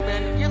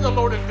give the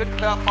Lord a good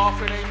clap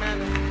offering, amen.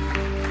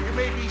 You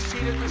may be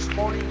seated this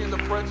morning in the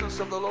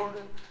presence of the Lord.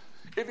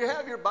 If you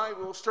have your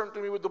Bibles, turn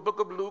to me with the book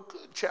of Luke,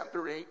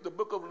 chapter 8. The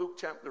book of Luke,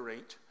 chapter 8.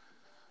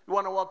 You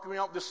want to welcome me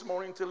out this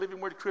morning to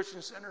Living Word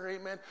Christian Center,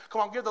 amen.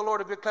 Come on, give the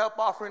Lord a good clap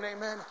offering,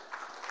 amen.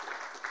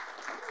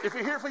 If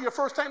you're here for your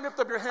first time,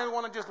 lift up your hand. I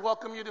want to just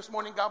welcome you this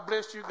morning. God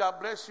bless you. God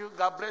bless you.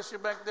 God bless you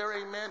back there.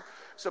 Amen.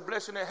 It's a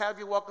blessing to have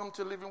you. Welcome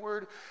to Living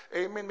Word.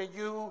 Amen. May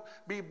you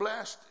be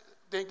blessed.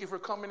 Thank you for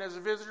coming as a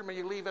visitor. May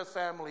you leave as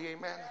family.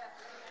 Amen.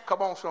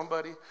 Come on,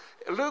 somebody.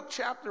 Luke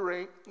chapter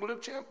 8.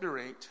 Luke chapter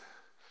 8.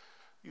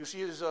 You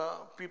see there's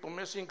people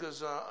missing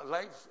because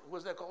life,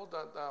 what's that called?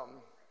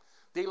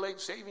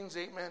 Daylight savings.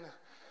 Amen.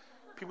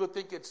 People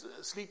think it's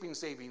sleeping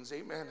savings.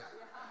 Amen.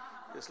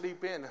 You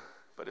sleep in,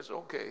 but it's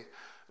okay.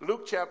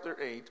 Luke chapter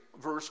 8,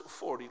 verse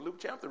 40. Luke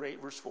chapter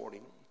 8, verse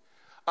 40.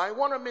 I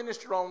want to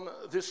minister on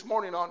this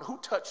morning on who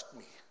touched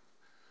me.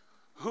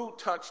 Who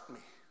touched me?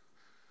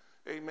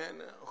 Amen.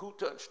 Who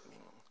touched me?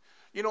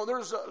 You know,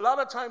 there's a lot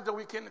of times that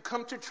we can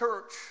come to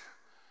church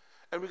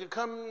and we can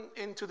come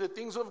into the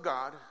things of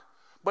God,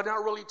 but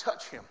not really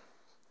touch Him.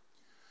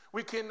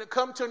 We can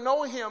come to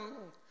know Him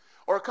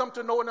or come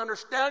to know an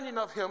understanding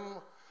of Him,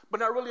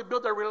 but not really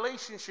build a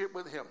relationship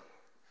with Him.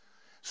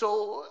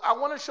 So I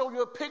want to show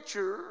you a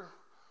picture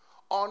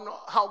on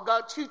how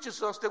God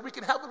teaches us that we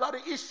can have a lot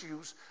of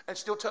issues and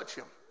still touch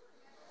Him.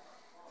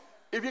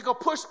 If you can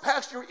push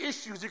past your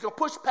issues, you can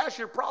push past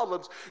your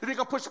problems, if you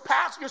can push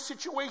past your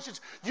situations,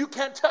 you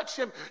can touch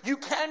Him. You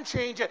can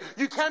change it.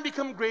 You can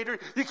become greater.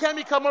 You can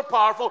become more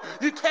powerful.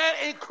 You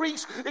can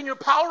increase in your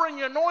power and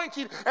your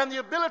anointing and the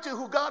ability of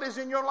who God is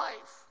in your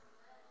life.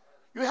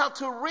 You have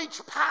to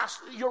reach past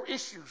your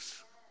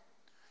issues.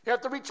 You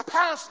have to reach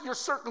past your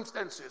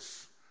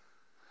circumstances.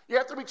 You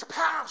have to reach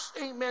past,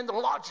 amen, the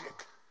logic.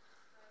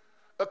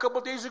 A couple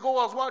of days ago,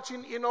 I was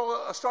watching,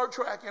 a Star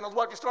Trek, and I was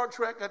watching Star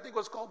Trek. I think it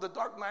was called The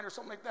Dark Knight or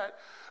something like that.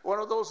 One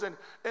of those, and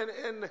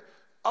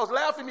I was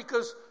laughing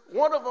because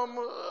one of them,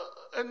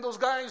 and those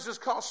guys is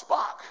called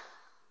Spock,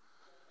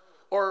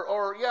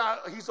 or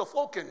he's a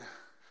Vulcan.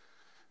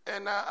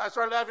 And I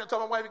started laughing and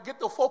told my wife, "Get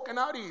the Vulcan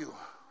out of you."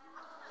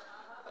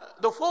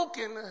 The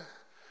Vulcan,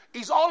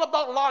 he's all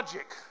about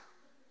logic.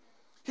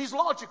 He's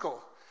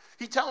logical.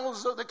 He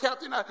tells the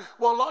captain,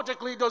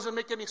 logically it doesn't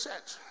make any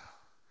sense.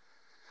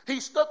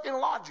 He's stuck in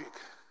logic.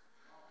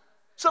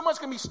 Someone's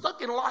going to be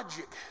stuck in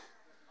logic,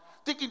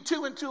 thinking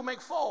 2 and 2 make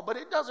 4, but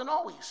it doesn't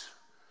always.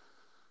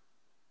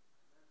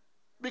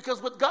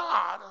 Because with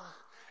God,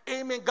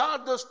 amen,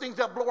 God does things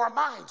that blow our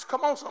minds.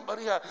 Come on,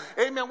 somebody.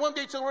 Amen. One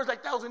day to the Lord is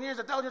like 1,000 years,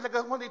 1,000 years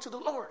like one day to the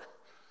Lord.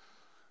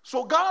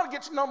 So God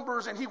gets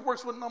numbers and He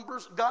works with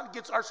numbers. God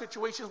gets our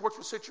situations, works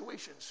with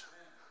situations.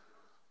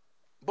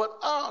 But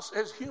us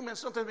as humans,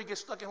 sometimes we get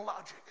stuck in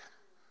logic.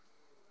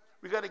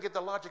 We got to get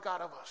the logic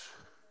out of us.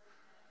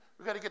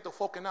 We got to get the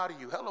Vulcan out of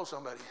you. Hello,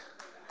 somebody.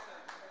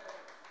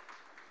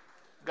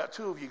 Got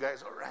 2 of you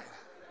guys, all right.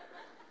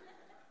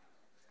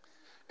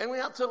 And we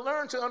have to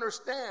learn to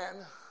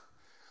understand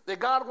that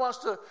God wants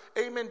to,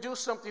 amen, do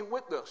something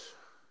with us.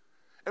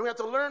 And we have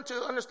to learn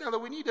to understand that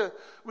we need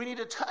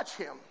to touch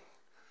Him.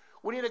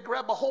 We need to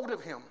grab a hold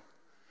of Him.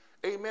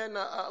 Amen.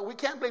 We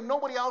can't blame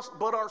nobody else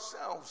but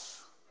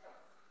ourselves.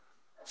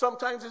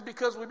 Sometimes it's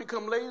because we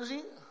become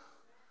lazy.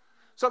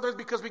 Sometimes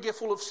because we get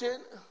full of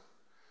sin.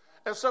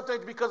 And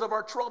sometimes because of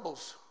our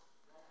troubles.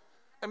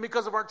 And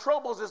because of our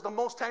troubles is the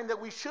most time that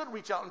we should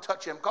reach out and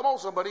touch Him. Come on,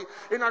 somebody.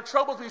 In our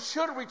troubles, we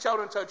should reach out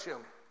and touch Him.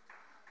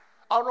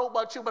 I don't know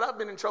about you, but I've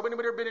been in trouble.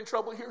 Anybody ever been in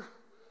trouble here?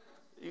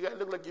 You guys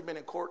look like you've been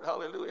in court.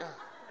 Hallelujah.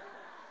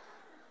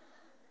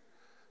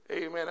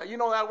 Amen.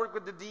 I work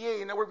with the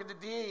DA, and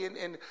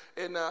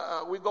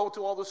we go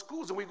to all the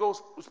schools, and we go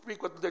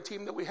speak with the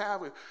team that we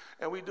have,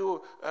 and we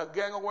do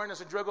gang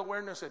awareness and drug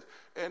awareness,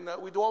 and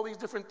we do all these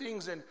different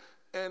things, and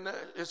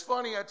it's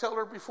funny, I tell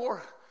her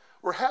before,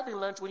 we're having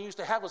lunch when you used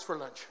to have us for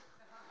lunch.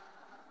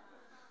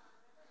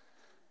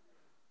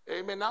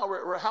 Amen. Now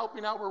we're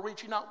helping out, we're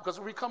reaching out,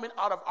 because we're coming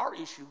out of our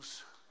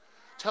issues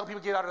to help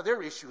people get out of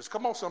their issues.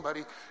 Come on,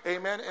 somebody.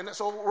 Amen. And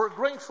so we're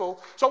grateful.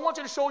 So I want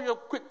you to show you a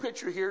quick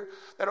picture here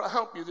that will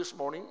help you this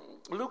morning.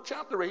 Luke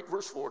chapter 8,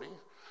 verse 40.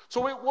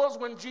 So it was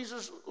when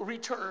Jesus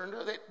returned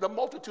that the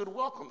multitude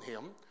welcomed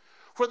Him,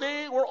 for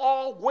they were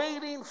all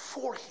waiting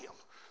for Him.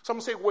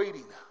 Someone say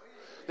waiting.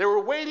 They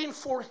were waiting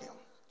for Him.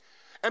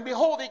 And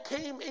behold, there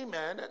came a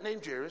man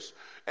named Jairus,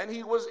 and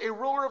he was a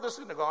ruler of the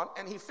synagogue,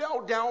 and he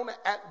fell down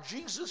at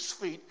Jesus'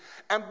 feet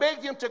and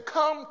begged Him to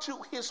come to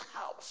his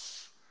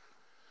house.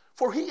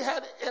 For he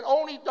had an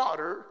only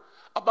daughter,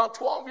 about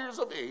 12 years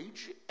of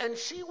age, and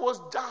she was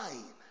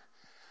dying.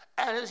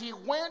 And as he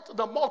went,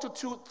 the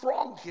multitude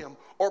thronged Him,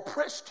 or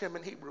pressed Him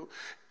in Hebrew.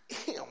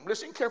 Him.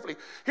 Listen carefully.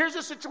 Here's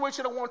the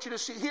situation I want you to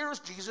see. Here's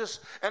Jesus,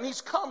 and He's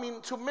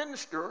coming to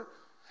minister.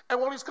 And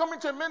while He's coming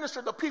to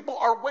minister, the people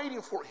are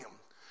waiting for Him.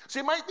 So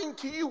you might think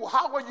to you,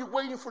 how are you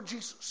waiting for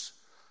Jesus?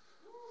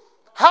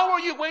 How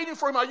are you waiting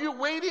for Him? Are you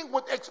waiting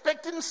with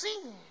expectancy?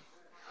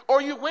 Or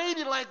are you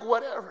waiting like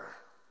whatever?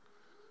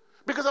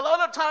 Because a lot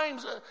of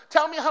times,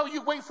 tell me how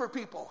you wait for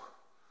people.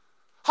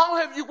 How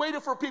have you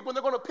waited for people and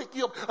they're going to pick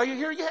you up? Are you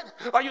here yet?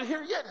 Are you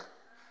here yet?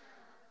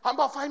 I'm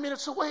about 5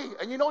 minutes away.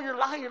 And you know you're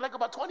lying. You're like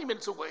about 20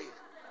 minutes away.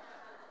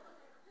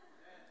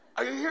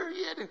 Are you here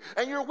yet?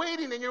 And you're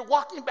waiting and you're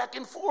walking back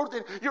and forth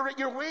and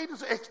you're waiting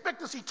for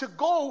expectancy to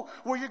go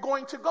where you're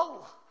going to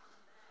go.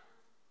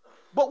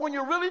 But when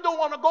you really don't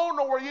want to go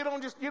nowhere,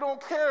 you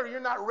don't care. You're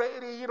not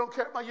ready. You don't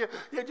care about you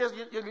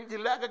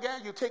lag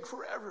again. You take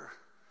forever.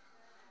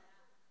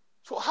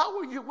 So how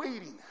are you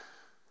waiting?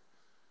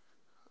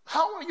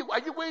 How are you? Are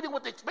you waiting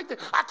with the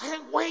expectation? I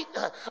can't wait.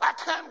 I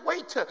can't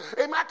wait.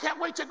 Amen. I can't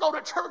wait to go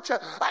to church.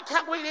 I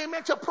can't wait,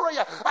 amen, to pray.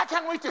 I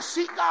can't wait to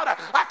seek God.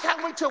 I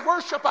can't wait to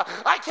worship.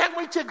 I can't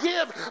wait to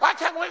give. I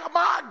can't wait.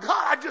 My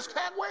God, I just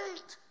can't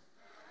wait.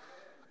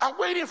 I'm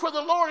waiting for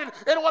the Lord,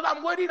 and when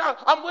I'm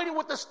waiting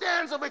with the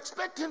stands of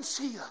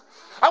expectancy.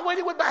 I'm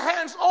waiting with my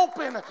hands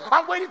open.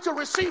 I'm waiting to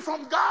receive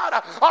from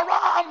God.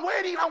 I'm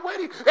waiting.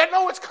 And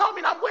know it's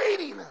coming. I'm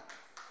waiting.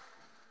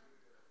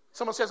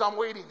 Someone says, I'm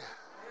waiting.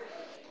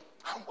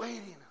 I'm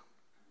waiting.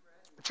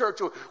 Church,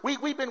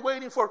 we've been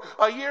waiting for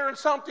a year and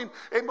something,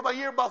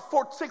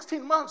 about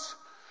 16 months.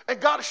 And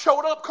God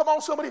showed up. Come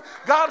on, somebody.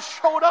 God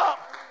showed up.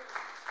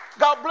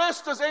 God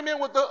blessed us,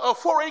 amen, with a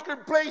 4-acre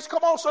place.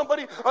 Come on,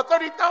 somebody. A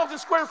 30,000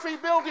 square feet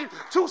building,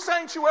 2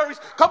 sanctuaries.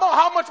 Come on,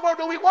 how much more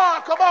do we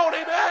want? Come on,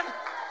 amen.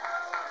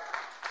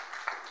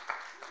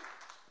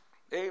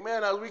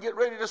 Amen. As we get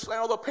ready to sign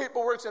all the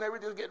paperwork and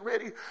everything's getting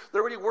ready,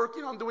 they're already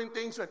working on doing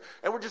things,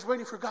 and we're just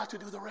waiting for God to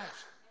do the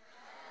rest.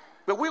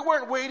 But we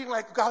weren't waiting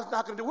like God's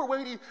not going to do. We're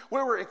waiting.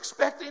 We were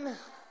expecting.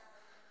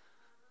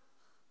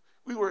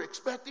 We were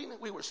expecting.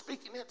 We were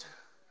speaking it.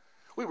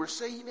 We were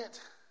saying it.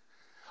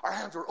 Our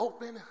hands were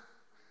open.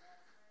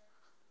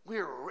 We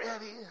were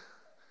ready.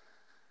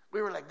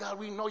 We were like, God,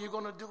 we know you're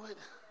going to do it.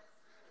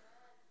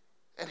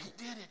 And he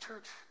did it,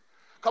 church.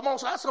 Come on,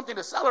 so that's something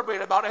to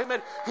celebrate about.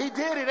 Amen. He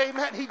did it.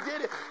 Amen. He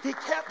did it. He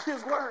kept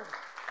his word.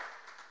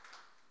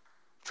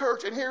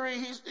 Church, and here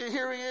he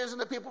is, and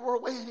the people were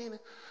waiting.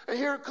 And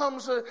here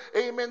comes,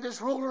 amen,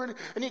 this ruler,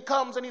 and he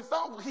comes and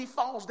he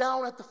falls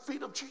down at the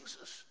feet of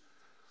Jesus.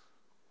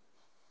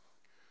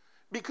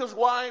 Because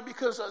why?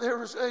 Because there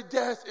was a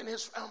death in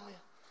his family.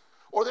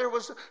 Or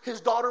his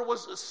daughter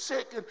was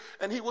sick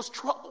and he was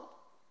troubled.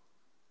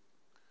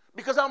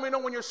 Because how many know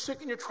when you're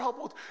sick and you're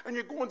troubled and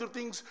you're going through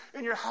things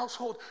in your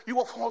household, you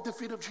will fall at the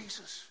feet of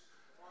Jesus.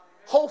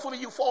 Hopefully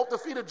you fall at the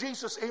feet of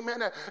Jesus,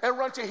 amen, and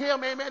run to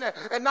him, amen,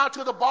 and not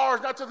to the bars,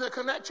 not to the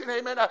connection,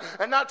 amen,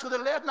 and not to the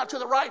left, not to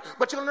the right,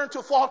 but you learn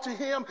to fall to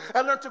him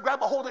and learn to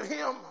grab a hold of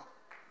him.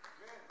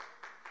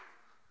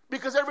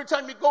 Because every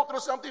time you go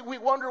through something, we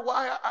wonder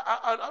why.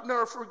 I'll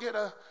never forget,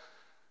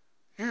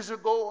 years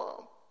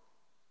ago,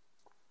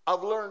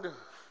 I've learned,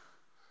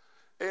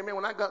 amen,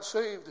 when I got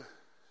saved,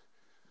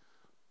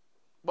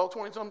 about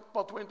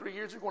 23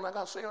 years ago when I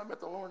got saved, I met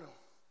the Lord.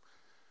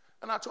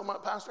 And I told my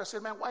pastor, I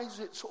said, man, why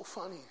is it so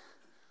funny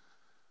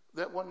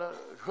that when a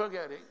drug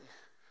addict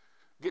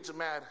gets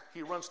mad,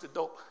 he runs to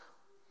dope?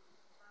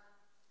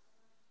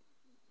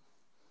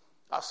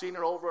 I've seen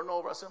it over and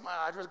over. I said, man,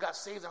 I just got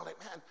saved. I'm like,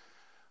 man,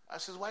 I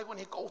said, why when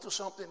he goes to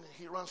something,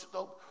 he runs to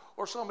dope?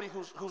 Or somebody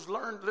who's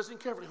learned, listen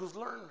carefully, who's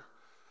learned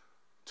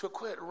to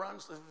quit,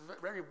 runs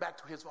very back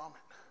to his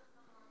vomit.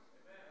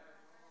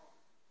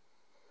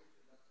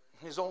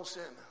 His own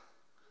sin.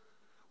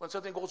 When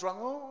something goes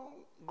wrong,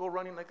 go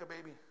running like a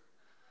baby.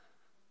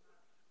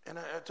 And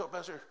I told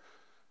Pastor,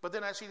 but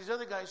then I see these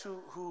other guys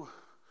who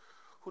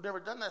never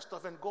done that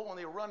stuff and go and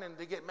they run and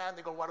they get mad and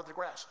they go water the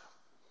grass.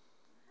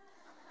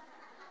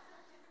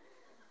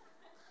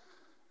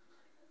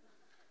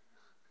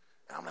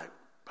 And I'm like,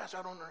 Pastor,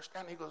 I don't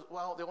understand. He goes,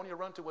 well, they only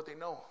run to what they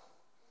know.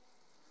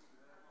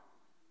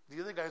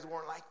 The other guys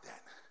weren't like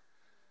that.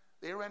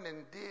 They ran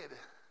and did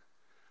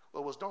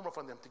what was normal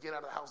for them to get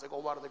out of the house. They go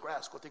water the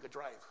grass, go take a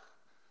drive.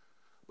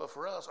 But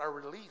for us, our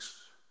release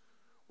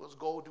was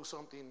go do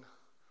something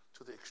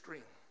to the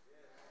extreme.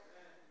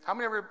 How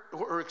many ever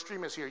are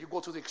extremists here? You go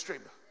to the extreme.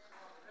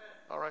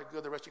 All right,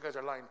 good. The rest of you guys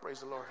are lying.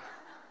 Praise the Lord.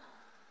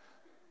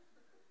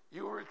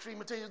 You were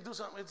extreme until you do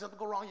something. If something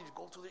go wrong, you just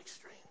go to the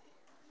extreme.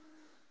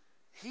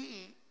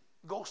 He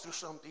goes through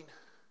something,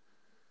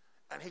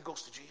 and he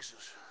goes to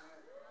Jesus.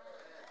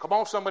 Come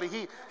on, somebody.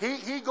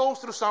 He goes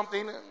through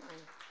something,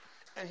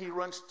 and he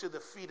runs to the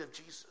feet of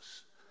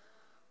Jesus.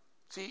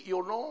 See,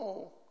 you'll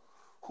know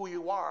who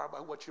you are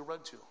by what you run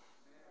to.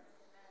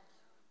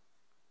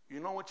 You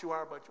know what you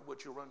are by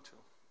what you run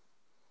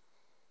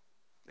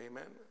to.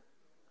 Amen.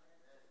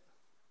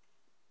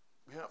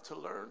 We have to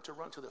learn to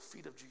run to the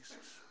feet of Jesus.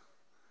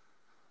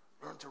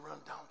 Learn to run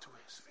down to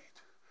his feet.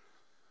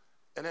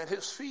 And at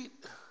his feet,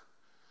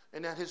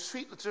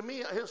 to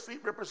me, his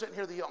feet represent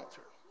here the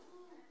altar.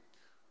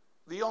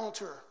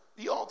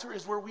 The altar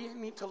is where we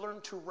need to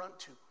learn to run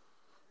to.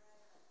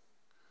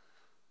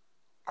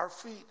 Our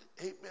feet,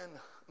 amen,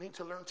 need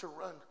to learn to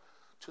run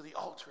to the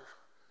altar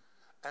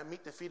and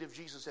meet the feet of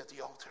Jesus at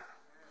the altar.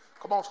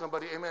 Come on,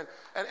 somebody, amen.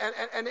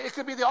 And it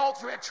could be the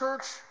altar at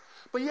church,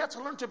 but you have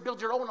to learn to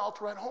build your own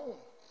altar at home.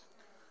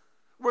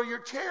 where your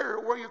chair,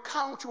 where your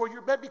couch, where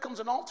your bed becomes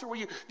an altar, where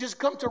you just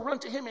come to run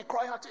to him and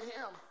cry out to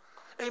him.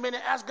 Amen.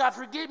 And ask God,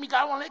 forgive me.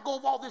 God, I want to let go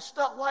of all this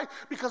stuff. Why?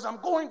 Because I'm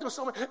going through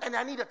something and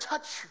I need to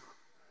touch you.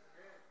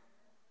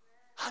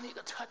 I need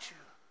to touch you.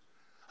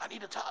 I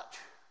need to touch.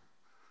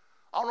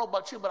 I don't know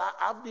about you, but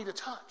I need a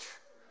touch.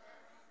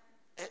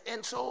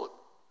 And so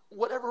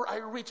whatever I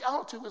reach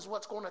out to is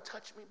what's going to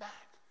touch me back.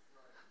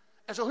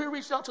 And so he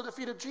reached out to the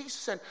feet of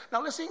Jesus. And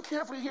now listen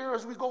carefully here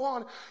as we go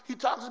on. He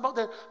talks about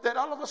that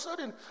all of a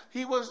sudden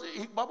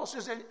Bible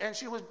says, and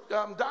she was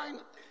dying.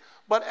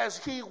 But as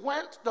he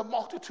went, the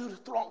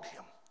multitude thronged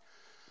him.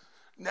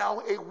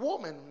 Now a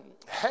woman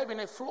having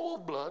a flow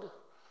of blood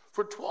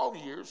for 12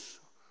 years,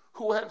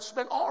 who had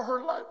spent all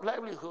her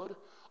livelihood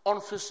on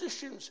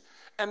physicians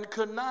and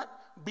could not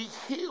be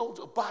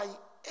healed by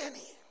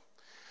any,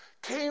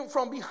 came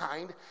from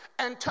behind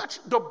and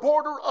touched the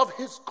border of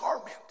his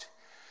garment.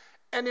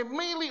 And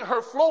immediately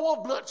her flow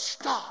of blood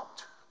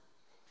stopped.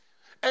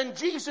 And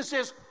Jesus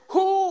says,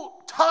 who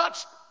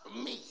touched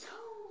me?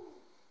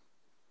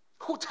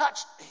 Who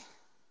touched me?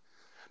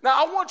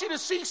 Now I want you to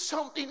see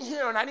something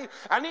here, and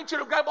I need you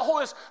to grab a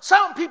hold of this.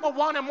 Some people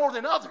want it more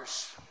than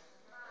others.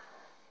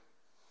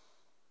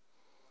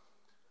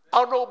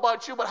 I don't know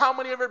about you, but how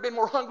many have ever been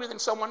more hungry than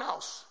someone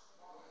else?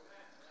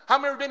 How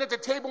many have been at the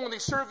table when they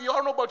serve you? I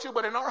don't know about you,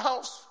 but in our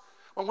house,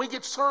 when we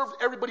get served,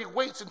 everybody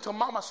waits until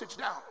mama sits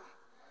down.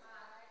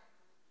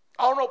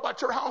 I don't know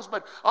about your house,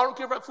 but I don't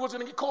care if that food's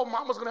going to get cold.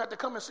 Mama's going to have to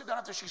come and sit down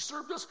after she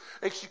served us,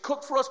 and she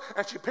cooked for us,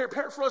 and she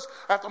prepared for us.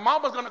 After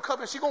mama's going to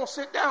come and she's going to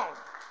sit down.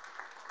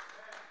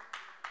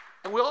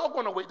 And we're all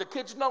going to wait. The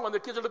kids know, and the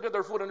kids are looking at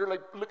their food, and they're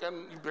like, look,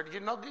 and you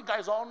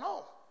guys all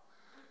know.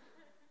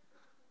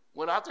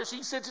 When after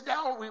she sits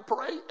down, we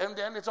pray, and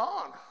then it's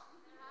on.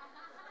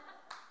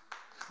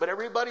 But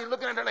everybody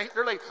looking at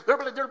her like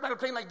they're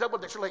playing like double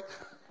dutch. Like,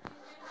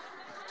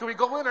 should we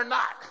go in or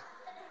not?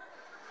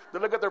 They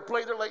look at their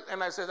plate. They're like,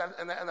 and I said,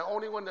 and the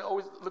only one that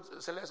always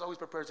looks, Celeste always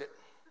prepares it.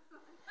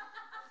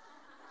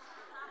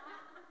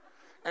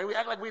 And we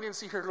act like we didn't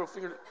see her little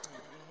finger.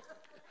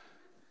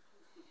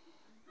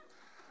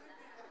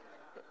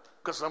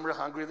 Because some are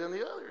hungrier than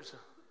the others.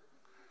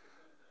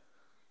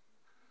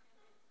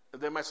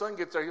 And then my son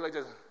gets there. He's like,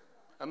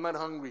 I'm not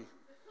hungry.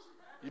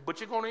 But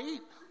you're going to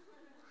eat.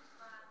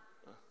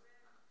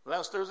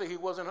 Last Thursday,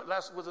 was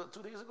it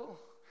 2 days ago?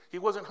 He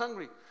wasn't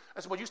hungry. I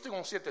said, well, you're still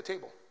going to sit at the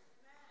table.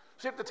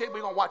 Sit at the table,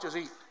 you're going to watch us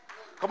eat.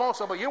 Come on,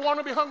 somebody. You want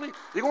to be hungry?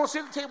 You're going to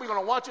sit at the table, you're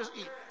going to watch us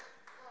eat.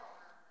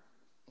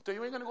 So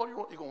you ain't going to go,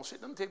 you're going to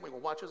sit at the table, you're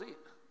going to watch us eat.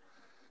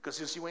 Because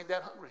since you ain't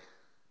that hungry.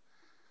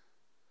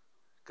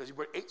 Because you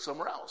ate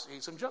somewhere else. You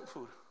ate some junk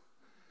food.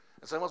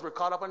 And some of us were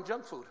caught up on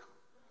junk food.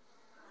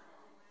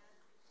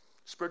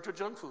 Spiritual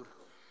junk food.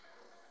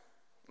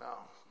 Now,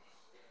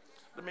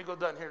 let me go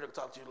down here to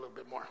talk to you a little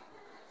bit more.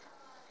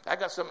 I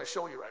got something to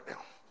show you right now.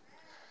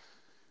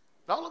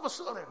 All of a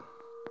sudden,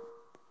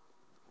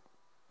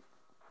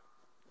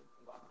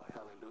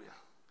 hallelujah.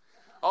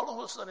 All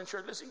of a sudden,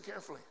 church, listen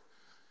carefully.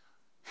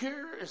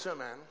 Here is a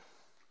man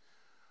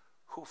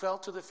who fell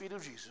to the feet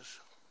of Jesus,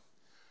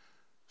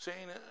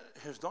 saying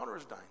his daughter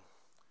is dying.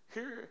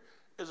 Here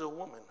is a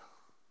woman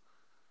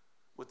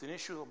with an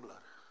issue of blood,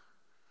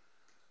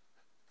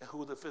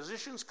 who the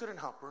physicians couldn't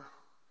help her.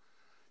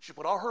 She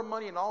put all her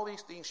money in all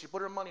these things. She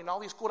put her money in all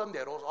these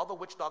curanderos, all the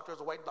witch doctors,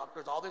 the white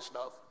doctors, all this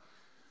stuff.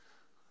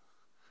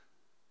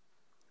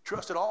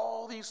 Trusted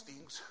all these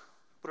things.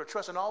 Put her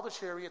trust in all the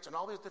chariots and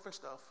all this different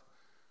stuff.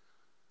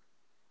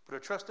 Put her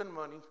trust in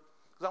money.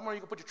 Because I'm where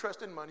you can put your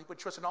trust in money, put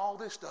your trust in all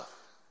this stuff.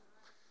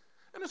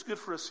 And it's good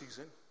for a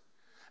season.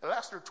 It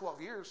lasted her 12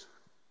 years.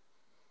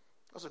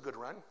 That's a good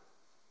run.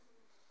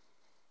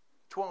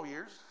 12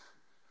 years.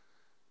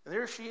 And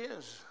there she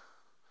is,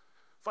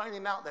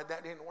 finding out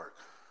that didn't work.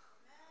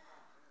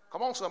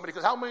 Come on, somebody,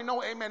 because how many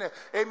know, amen,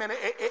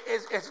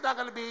 it's not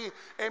going to be,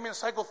 amen,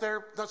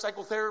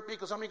 psychotherapy,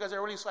 because some of you guys are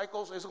already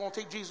psychos, it's going to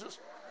take Jesus.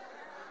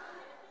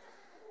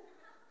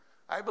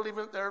 I believe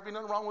in therapy,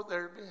 nothing wrong with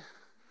therapy.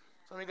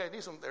 Some of you guys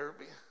need some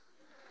therapy.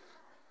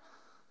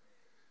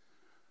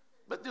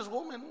 But this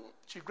woman,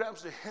 she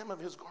grabs the hem of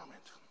his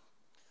garment.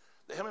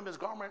 The hem of his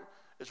garment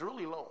is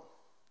really low.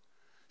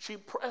 She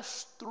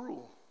pressed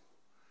through.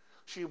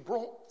 She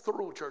broke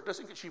through, church.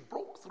 Listen, she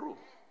broke through.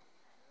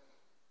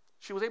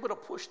 She was able to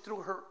push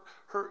through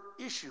her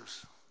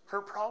issues,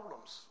 her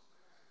problems.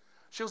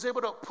 She was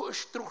able to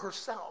push through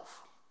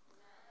herself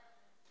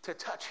to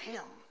touch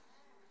him.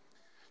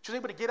 She was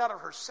able to get out of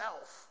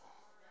herself.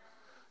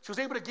 She was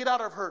able to get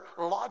out of her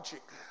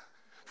logic.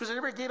 She was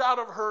able to get out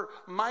of her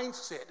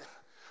mindset.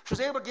 She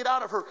was able to get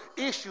out of her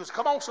issues.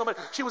 Come on, somebody.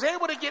 She was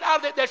able to get out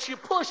of it, that she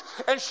pushed,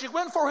 and she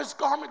went for his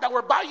garment that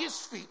were by his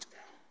feet.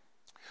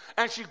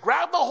 And she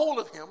grabbed a hold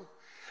of him.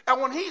 And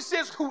when he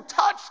says, who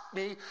touched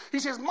me, he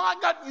says, my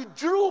God, you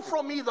drew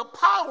from me the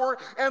power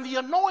and the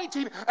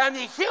anointing and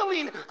the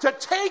healing to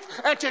take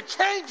and to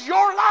change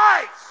your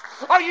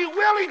life. Are you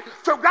willing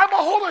to grab a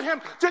hold of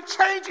him to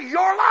change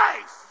your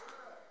life?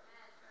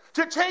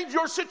 To change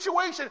your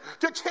situation,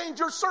 to change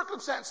your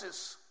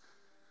circumstances?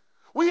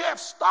 We have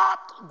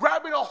stopped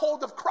grabbing a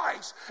hold of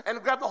Christ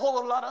and grabbed a hold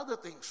of a lot of other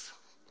things.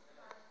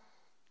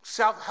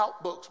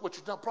 Self-help books, which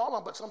is no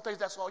problem, but sometimes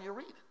that's all you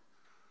read.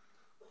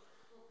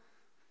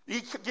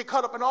 You get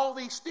caught up in all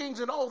these things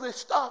and all this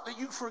stuff that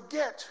you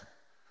forget,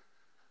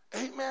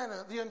 amen,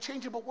 the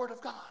unchangeable Word of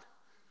God.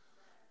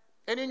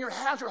 And in your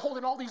hands, you're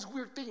holding all these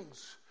weird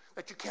things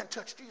that you can't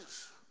touch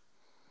Jesus.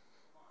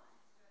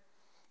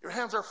 Your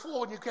hands are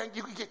full and you can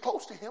get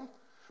close to Him,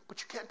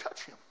 but you can't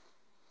touch Him.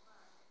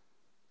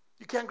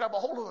 You can't grab a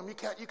hold of Him.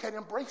 You can't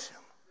embrace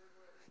Him.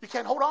 You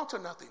can't hold on to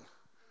nothing.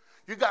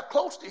 You got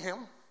close to Him,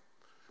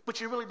 but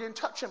you really didn't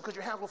touch Him because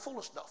your hands were full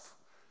of stuff.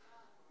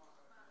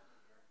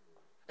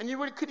 And you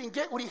really couldn't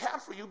get what He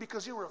had for you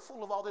because you were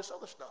full of all this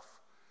other stuff.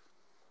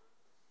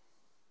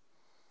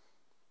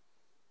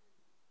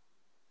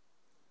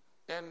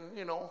 And,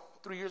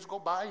 3 years go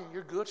by and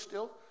you're good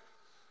still.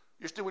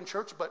 You're still in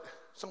church, but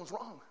something's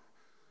wrong.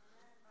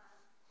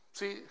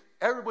 See,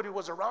 everybody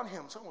was around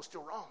him. Something was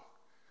still wrong.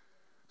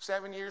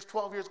 7 years,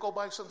 12 years go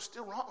by, something's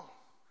still wrong.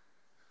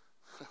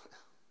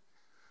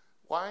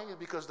 Why?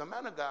 Because the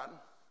man of God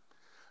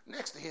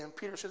next to him,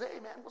 Peter says, hey,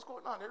 man, what's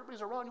going on?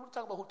 Everybody's around you. We're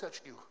talking about who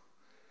touched you.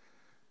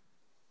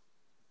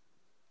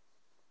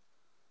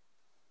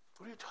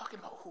 What are you talking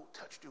about? Who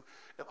touched you?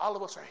 If all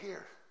of us are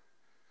here.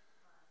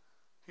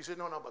 He said,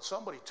 no, but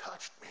somebody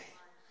touched me.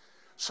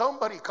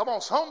 Somebody, come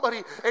on,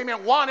 somebody,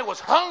 amen, wanted, was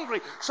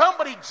hungry.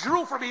 Somebody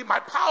drew for me my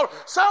power.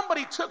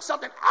 Somebody took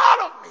something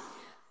out of me.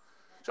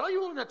 So are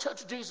you willing to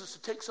touch Jesus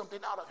to take something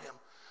out of him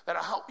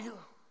that'll help you?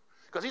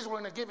 Because he's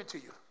willing to give it to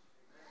you.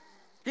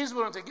 He's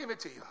willing to give it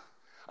to you.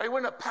 Are you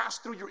willing to pass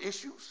through your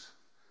issues?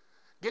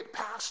 Get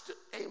past,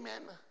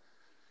 amen,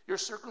 your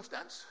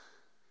circumstance?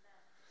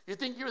 You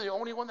think you're the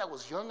only one that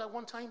was young at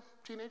one time,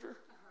 teenager?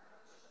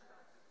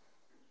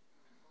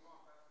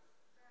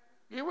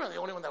 You weren't the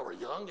only one that were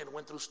young and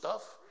went through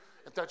stuff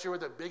and thought you were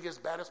the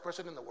biggest, baddest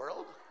person in the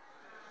world.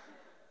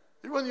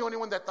 You weren't the only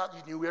one that thought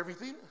you knew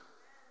everything.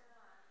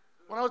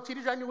 When I was a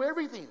teenager, I knew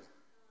everything.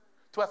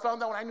 Till I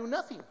found out when I knew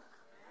nothing.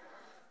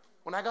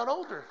 When I got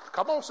older.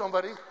 Come on,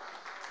 somebody.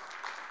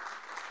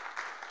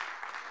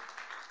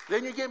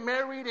 Then you get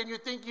married and you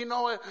think,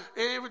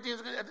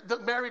 the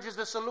marriage is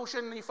the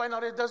solution, and you find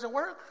out it doesn't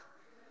work.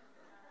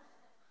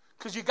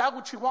 Because you got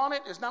what you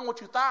wanted, it's not what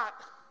you thought.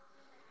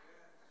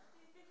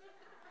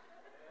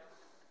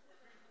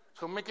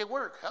 So make it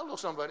work. Hello,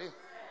 somebody.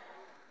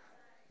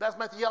 That's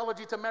my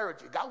theology to marriage.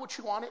 You got what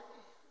you wanted.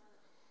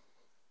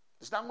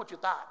 It's not what you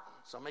thought.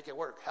 So make it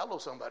work. Hello,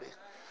 somebody.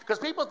 Because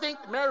people think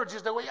marriage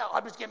is the way out.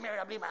 I'll just get married.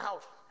 I'll leave my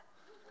house.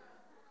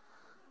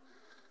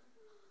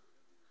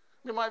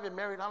 You might have been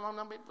married. How long?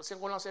 I've been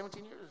going on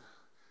 17 years.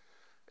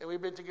 And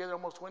we've been together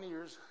almost 20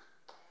 years.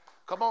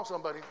 Come on,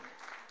 somebody.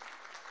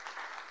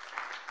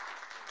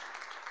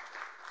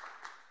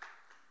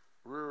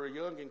 We were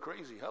young and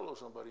crazy. Hello,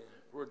 somebody.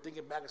 We were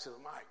thinking back and said,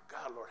 my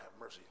God, Lord, have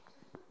mercy.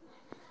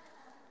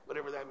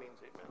 Whatever that means,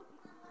 amen.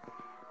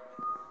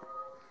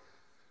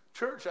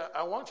 Church,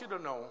 I want you to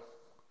know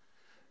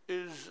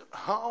is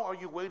how are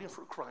you waiting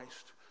for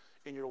Christ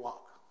in your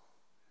walk?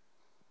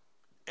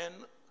 And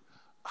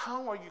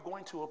how are you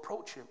going to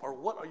approach him, or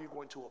what are you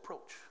going to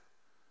approach?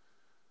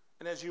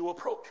 And as you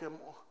approach him,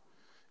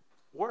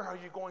 where are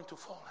you going to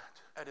fall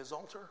at? At his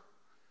altar?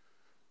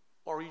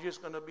 Or are you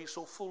just going to be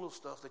so full of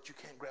stuff that you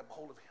can't grab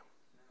hold of him?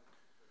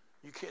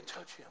 You can't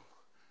touch him.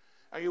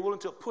 Are you willing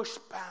to push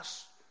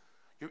past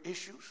your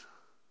issues?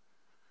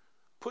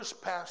 Push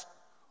past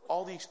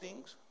all these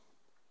things?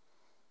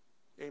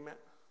 Amen.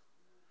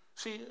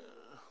 See,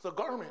 the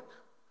garment,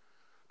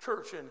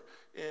 church,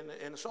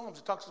 in Psalms,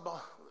 it talks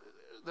about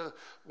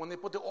when they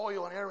put the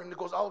oil on Aaron, it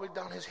goes all the way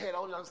down his head,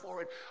 all the way down his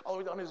forehead, all the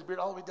way down his beard,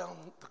 all the way down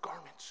the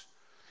garments,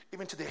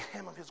 even to the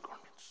hem of his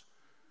garments.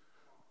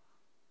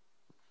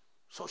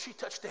 So she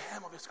touched the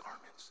hem of his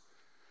garments.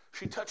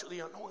 She touched the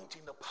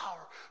anointing, the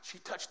power. She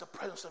touched the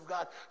presence of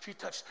God. She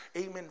touched,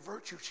 amen,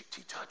 virtue.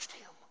 She touched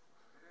him.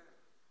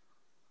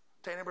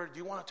 Tell anybody, do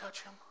you want to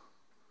touch him?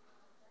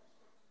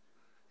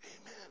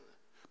 Amen.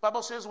 The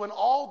Bible says, when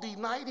all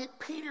denied it,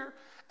 Peter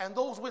and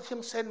those with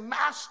him said,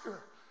 Master,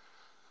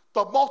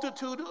 the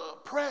multitude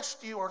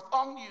pressed you or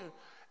thonged you,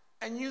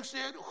 and you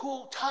said,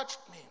 who touched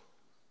me?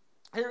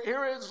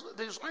 Here is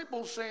the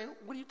disciples saying,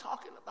 what are you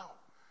talking about?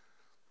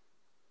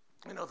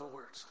 In other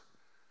words,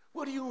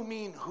 what do you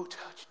mean, who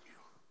touched you?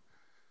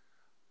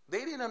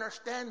 They didn't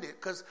understand it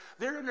because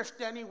their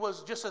understanding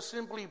was just a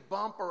simply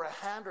bump or a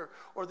hand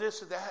or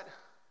this or that.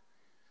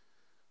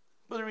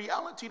 But the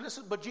reality,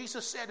 listen, but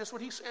Jesus said, this is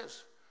what he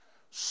says.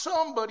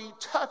 Somebody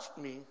touched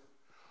me,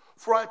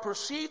 for I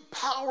perceived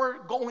power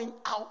going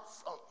out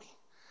from me.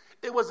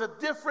 It was a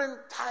different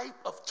type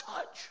of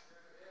touch.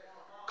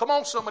 Come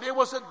on, somebody. It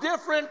was a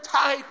different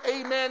type,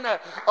 amen,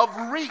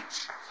 of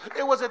reach.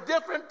 It was a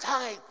different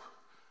type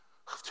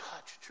of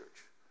touch, church.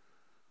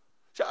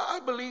 So I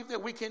believe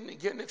that we can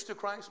get next to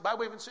Christ. The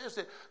Bible even says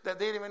that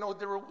they didn't even know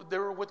they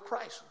were with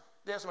Christ.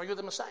 They asked him, are you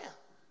the Messiah?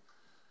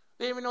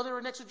 They didn't even know they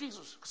were next to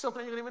Jesus.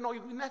 Sometimes you didn't even know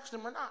you were next to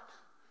him or not.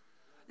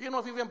 You don't know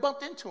if you even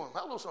bumped into him.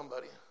 Hello,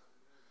 somebody.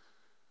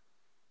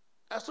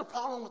 That's the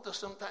problem with us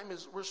sometimes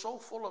is we're so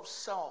full of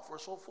self. We're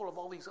so full of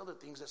all these other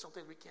things that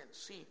sometimes we can't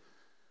see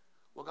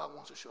what God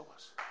wants to show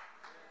us.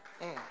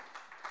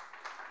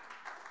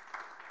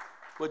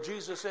 But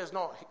Jesus says,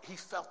 no, he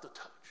felt the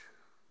touch.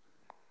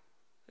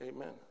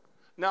 Amen.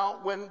 Now,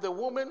 when the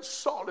woman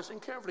saw, listen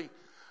carefully,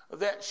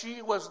 that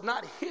she was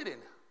not hidden,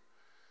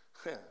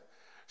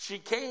 she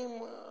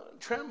came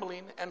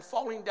trembling and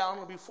falling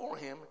down before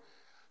him.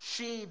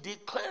 She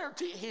declared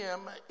to him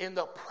in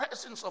the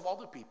presence of all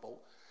the people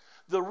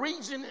the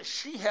reason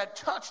she had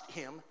touched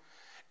him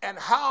and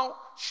how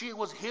she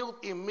was healed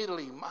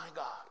immediately. My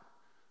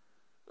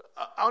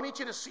God. I need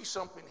you to see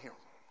something here.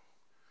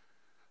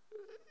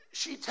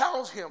 She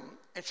tells him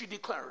and she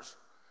declares.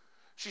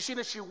 She's seen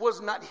that she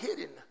was not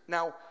hidden.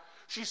 Now,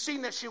 she's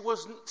seen that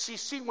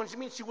when she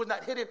means she was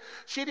not hidden,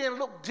 she didn't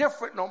look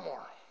different no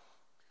more.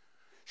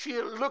 She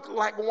looked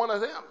like one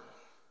of them.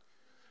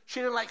 She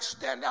didn't like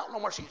stand out no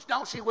more.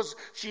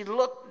 She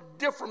looked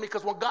different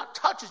because when God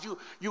touches you,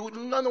 you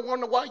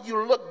wonder why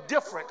you look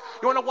different.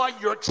 You wonder why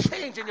you're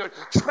changed and you're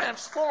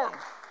transformed.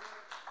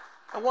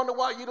 I wonder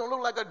why you don't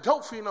look like a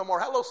dope fiend no more.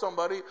 Hello,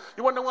 somebody.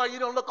 You wonder why you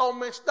don't look all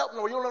mixed up no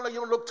more. You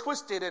don't look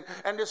twisted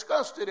and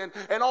disgusted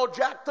and all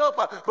jacked up.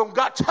 But when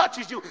God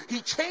touches you,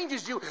 he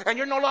changes you, and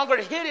you're no longer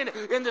hidden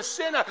in the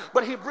sin,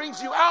 but he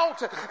brings you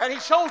out, and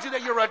he shows you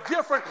that you're a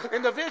different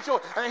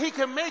individual, and he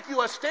can make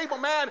you a stable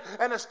man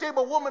and a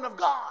stable woman of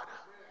God.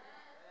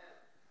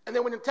 And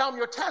then when you tell them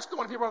your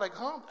testimony, people are like,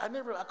 huh? I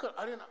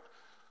didn't.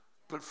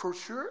 But for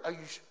sure,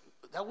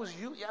 that was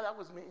you? Yeah, that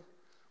was me.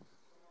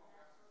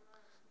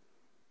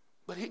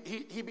 But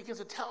he begins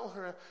to tell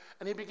her,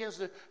 and he begins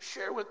to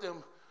share with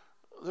them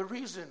the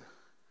reason.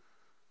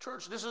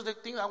 Church, this is the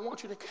thing I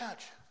want you to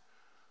catch.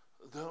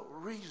 The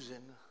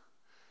reason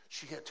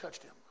she had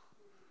touched him.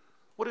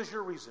 What is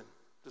your reason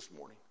this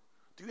morning?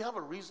 Do you have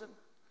a reason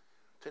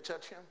to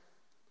touch him?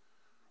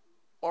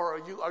 Or are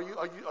you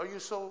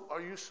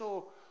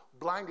so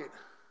blinded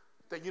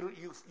that you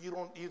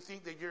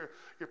think that you're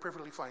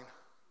perfectly fine?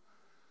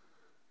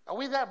 Are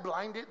we that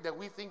blinded that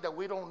we think that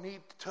we don't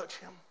need to touch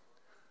him?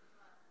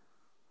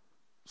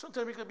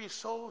 Sometimes we could be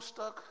so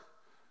stuck.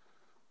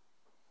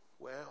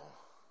 Well,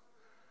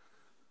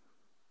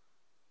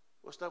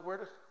 what's that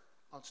word?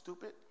 On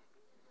stupid?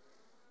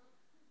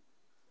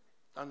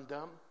 On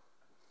dumb?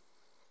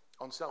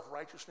 On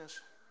self-righteousness?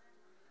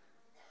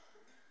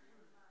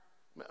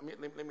 Let me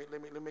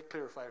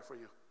clarify it for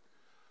you.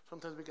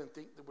 Sometimes we can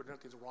think that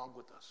nothing's wrong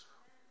with us.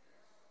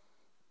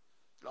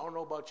 I don't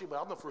know about you, but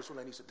I'm the first one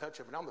that needs to touch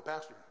him, and I'm the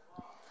pastor.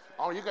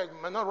 Oh, you guys,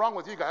 nothing wrong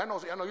with you guys.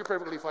 I know you're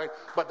perfectly fine,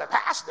 but the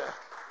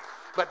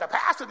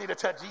pastor need to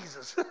touch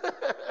Jesus.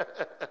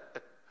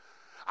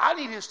 I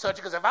need his touch,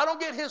 because if I don't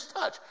get his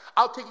touch,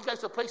 I'll take you guys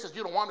to places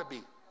you don't want to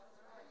be.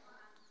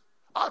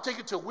 I'll take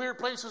you to weird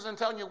places and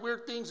telling you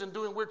weird things and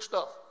doing weird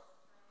stuff.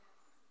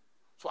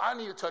 So I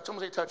need to touch.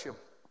 Someone say touch him.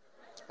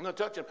 I'm going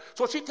to touch him.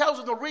 So she tells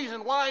him the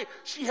reason why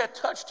she had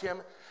touched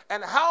him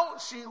and how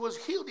she was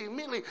healed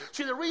immediately.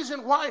 See, the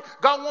reason why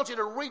God wants you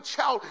to reach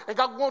out and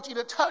God wants you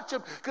to touch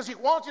him, because he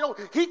wants,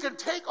 he can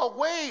take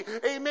away,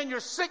 amen,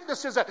 your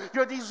sicknesses,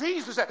 your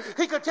diseases.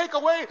 He can take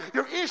away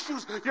your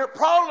issues, your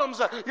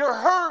problems, your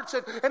hurts,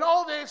 and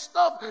all that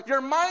stuff,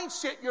 your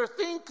mindset, your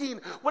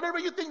thinking, whatever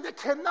you think that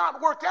cannot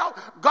work out.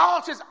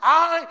 God says,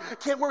 I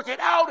can work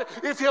it out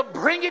if you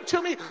bring it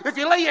to me, if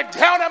you lay it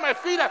down at my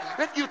feet,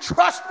 if you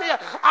trust me,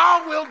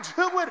 I will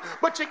do it.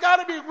 But you got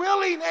to be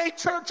willing,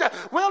 church,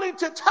 willing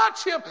to touch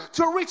him,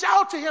 to reach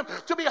out to him,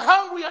 to be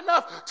hungry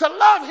enough to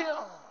love him,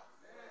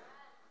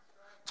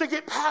 to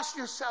get past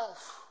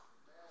yourself.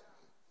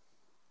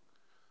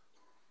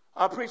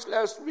 I preached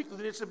last week that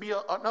there needs to be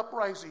an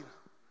uprising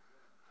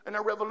and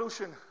a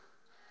revolution,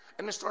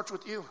 and it starts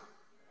with you.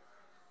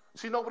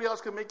 See, nobody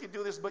else can make you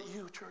do this but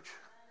you, church.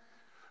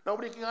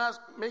 Nobody can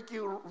make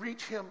you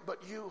reach him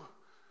but you.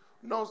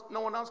 No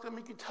one else can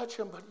make you touch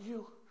him but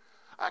you.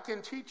 I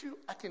can teach you,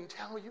 I can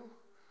tell you,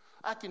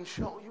 I can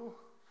show you,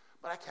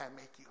 but I can't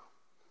make you.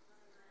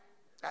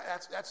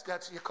 That's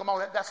come on,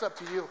 that's up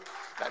to you.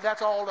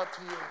 That's all up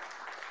to you.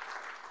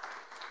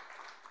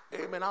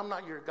 Amen. I'm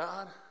not your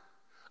God.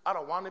 I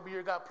don't want to be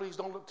your God. Please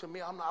don't look to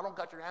me. I don't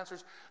got your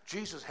answers.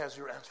 Jesus has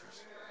your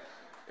answers.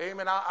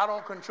 Amen. I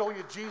don't control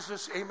you.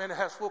 Jesus, amen,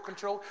 has full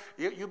control.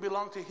 You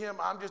belong to him.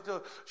 I'm just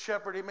a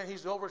shepherd. Amen.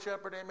 He's the over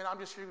shepherd. Amen. I'm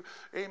just here,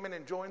 amen,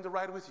 enjoying the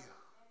ride with you.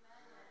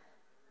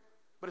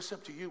 But it's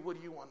up to you. What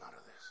do you want out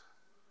of this?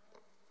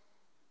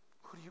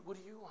 What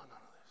do you want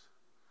out of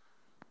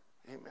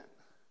this? Amen.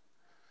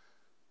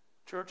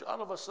 Church,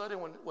 all of a sudden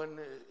when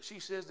she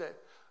says that,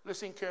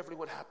 listen carefully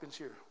what happens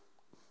here.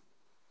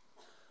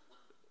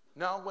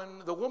 Now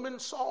when the woman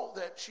saw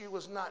that she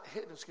was not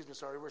hidden,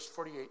 verse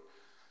 48,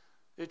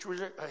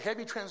 a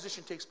heavy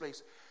transition takes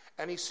place.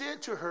 And he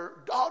said to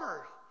her,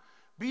 daughter,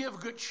 be of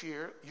good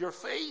cheer. Your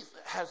faith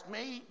has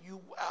made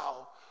you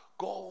well.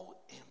 Go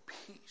in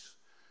peace.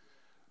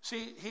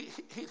 See,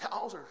 he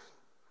tells her,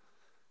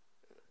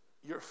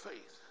 your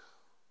faith.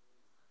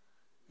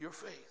 Your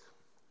faith.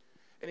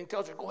 And he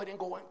tells her, go ahead and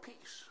go in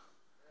peace.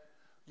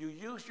 You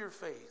use your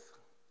faith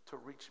to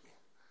reach me.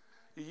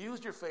 You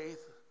used your faith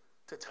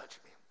to touch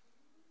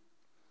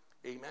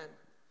me. Amen.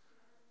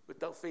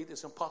 Without faith,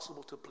 it's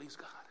impossible to please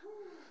God.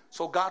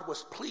 So God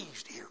was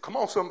pleased here. Come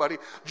on, somebody.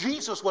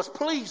 Jesus was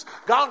pleased.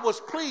 God was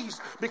pleased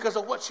because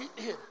of what she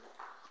did.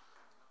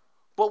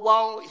 But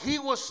while he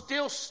was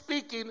still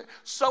speaking,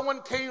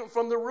 someone came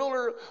from the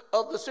ruler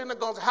of the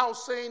synagogue's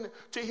house saying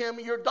to him,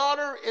 your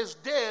daughter is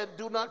dead.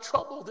 Do not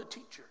trouble the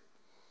teacher.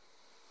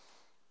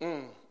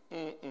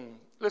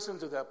 Listen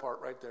to that part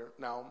right there.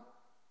 Now,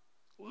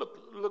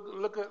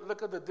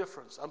 look at the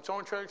difference. I'm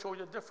trying to show you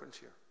the difference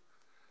here.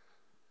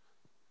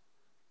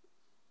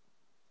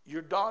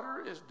 Your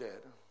daughter is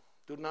dead.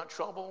 Do not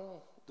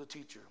trouble the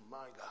teacher. My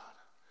God.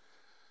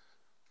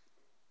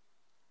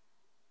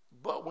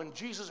 But when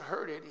Jesus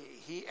heard it,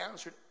 he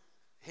answered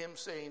him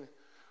saying,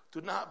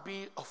 do not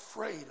be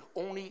afraid,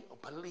 only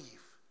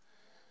believe,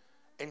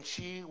 and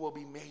she will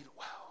be made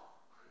well.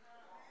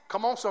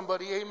 Come on,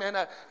 somebody, amen.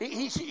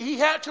 He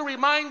had to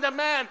remind the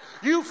man,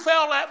 you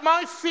fell at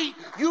my feet.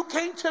 You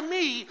came to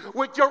me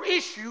with your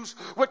issues,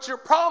 with your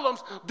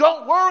problems.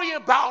 Don't worry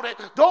about it.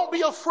 Don't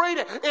be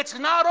afraid. It's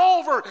not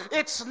over.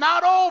 It's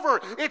not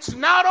over. It's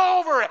not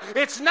over.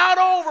 It's not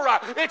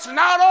over. It's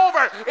not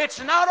over.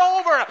 It's not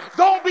over.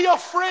 Don't be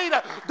afraid.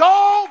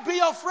 Don't be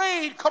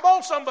afraid. Come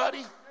on,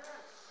 somebody.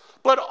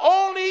 But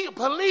only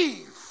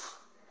believe.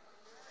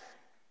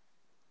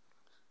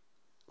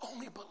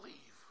 Only believe.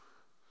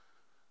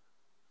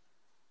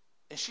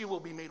 And she will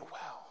be made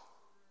well.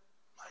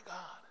 My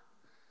God.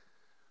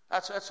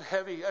 That's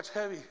heavy. That's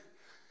heavy.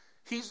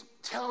 He's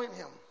telling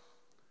him,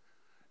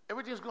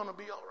 everything's going to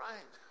be all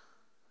right.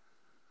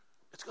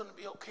 It's going to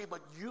be okay,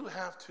 but you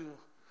have to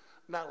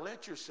not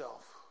let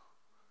yourself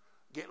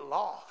get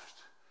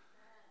lost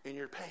in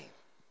your pain.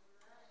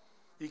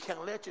 You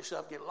can't let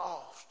yourself get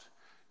lost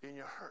in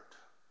your hurt.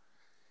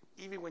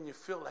 Even when you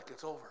feel like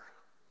it's over.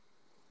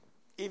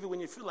 Even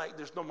when you feel like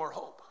there's no more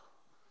hope.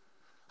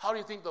 How do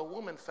you think the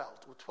woman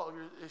felt with 12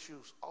 year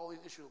issues, all these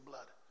issues of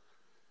blood,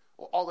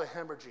 or all the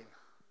hemorrhaging,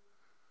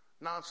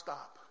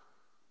 nonstop?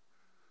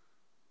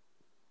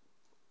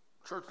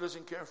 Church,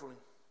 listen carefully.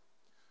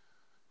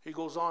 He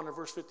goes on in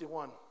verse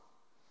 51.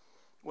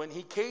 When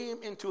he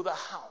came into the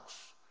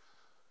house,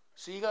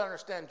 see, you got to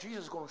understand,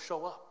 Jesus is going to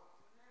show up.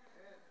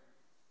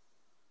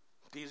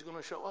 He's going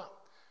to show up.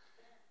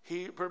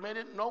 He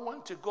permitted no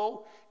one to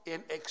go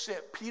in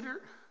except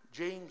Peter,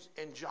 James,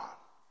 and John,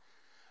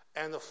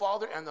 and the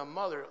father and the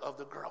mother of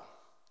the girl.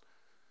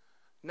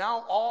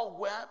 Now all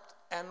wept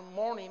and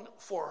mourning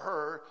for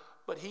her,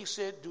 but he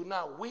said, do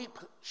not weep.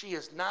 She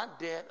is not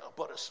dead,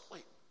 but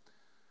asleep.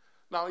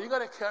 Now you got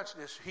to catch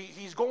this.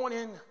 He's going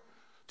in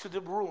to the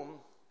room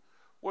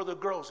where the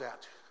girl's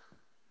at.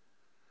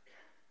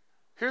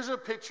 Here's a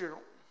picture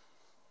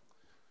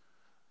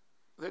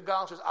that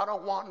God says, I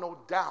don't want no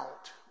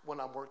doubt when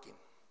I'm working.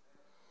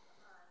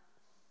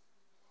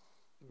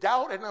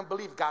 Doubt and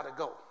unbelief got to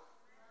go.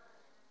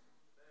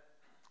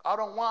 I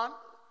don't want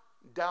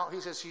doubt. He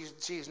says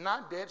she's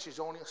not dead. She's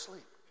only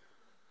asleep.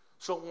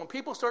 So when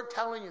people start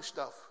telling you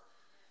stuff,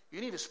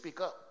 you need to speak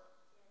up.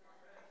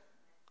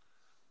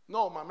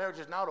 No, my marriage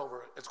is not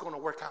over. It's going to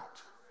work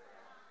out.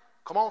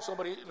 Come on,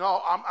 somebody.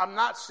 No, I'm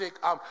not sick.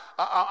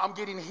 I'm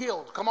getting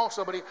healed. Come on,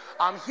 somebody.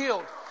 I'm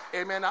healed.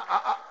 Amen.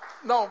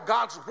 No,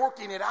 God's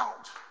working it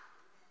out.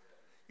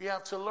 You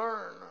have to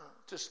learn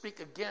to speak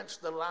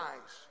against the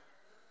lies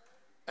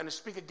and to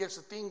speak against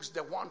the things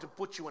that want to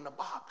put you in a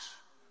box.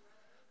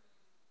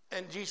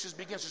 And Jesus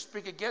begins to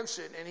speak against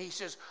it. And he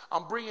says,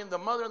 I'm bringing the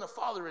mother and the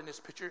father in this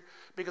picture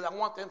because I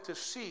want them to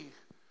see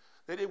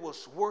that it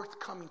was worth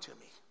coming to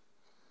me.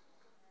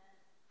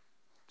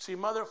 See,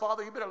 mother,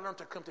 father, you better learn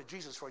to come to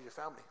Jesus for your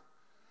family,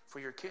 for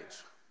your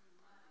kids.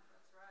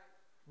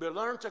 But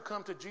learn to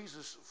come to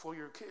Jesus for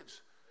your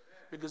kids.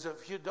 Because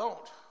if you don't,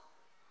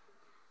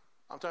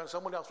 I'm telling you,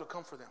 someone else will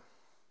come for them.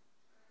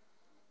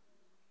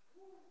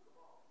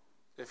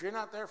 If you're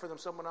not there for them,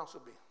 someone else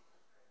will be.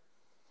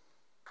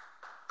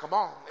 Come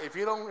on. If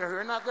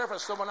you're not there for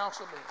someone else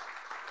will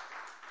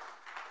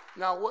be.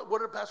 Now, what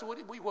did Pastor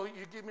Woody? Well,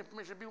 you give me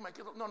permission to be with my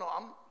kids. No,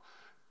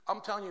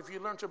 I'm telling you, if you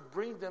learn to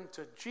bring them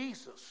to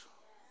Jesus,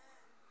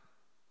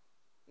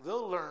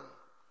 they'll learn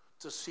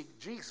to seek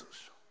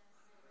Jesus.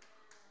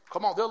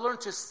 Come on, they'll learn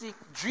to seek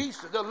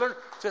Jesus. They'll learn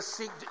to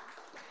seek.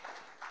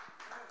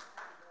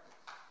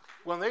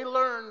 When they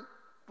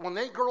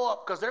grow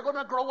up, because they're going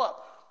to grow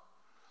up,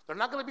 they're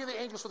not going to be the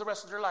angels for the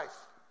rest of their life.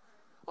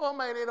 Oh,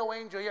 my little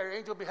angel, yeah, your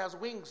angel has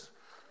wings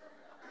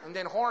and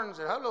then horns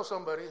and hello,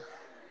 somebody.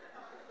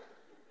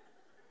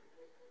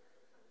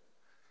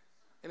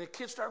 And the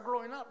kids start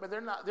growing up, but they're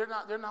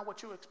not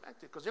what you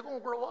expected because they're going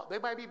to grow up. They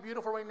might be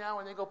beautiful right now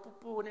and they go poo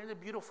poo and they're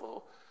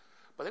beautiful,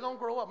 but they're going to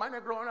grow up. Mine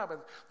are growing up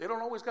and they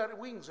don't always got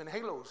wings and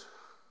halos.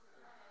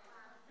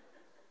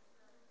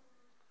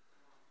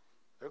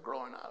 They're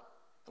growing up,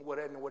 and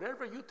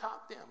whatever you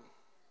taught them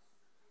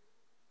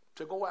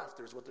to go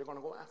after is what they're going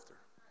to go after.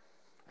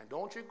 And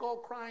don't you go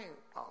crying.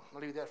 Oh,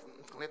 leave that.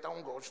 Let that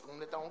one go. Just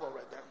let that one go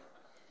right there.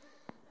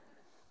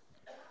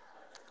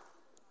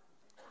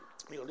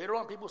 You know, later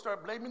on, people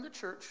start blaming the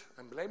church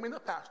and blaming the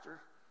pastor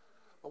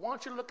But why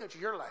don't you look at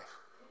your life?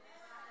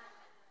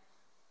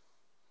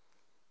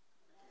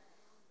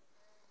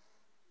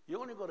 You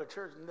only go to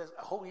church, and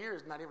a whole year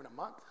is not even a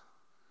month.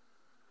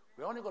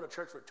 We only go to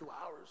church for 2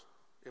 hours,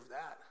 if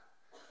that,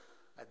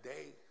 a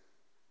day.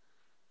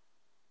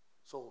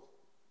 So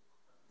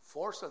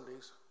 4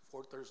 Sundays,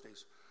 4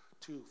 Thursdays,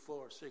 2,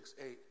 4, 6,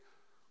 8,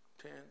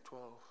 10,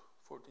 12,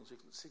 14,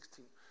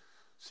 16,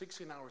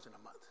 16 hours in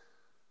a month.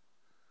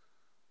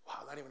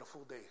 Wow, not even a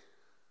full day.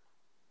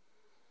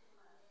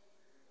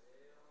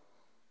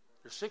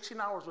 There's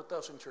 16 hours with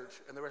us in church,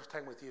 and the rest of the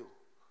time with you.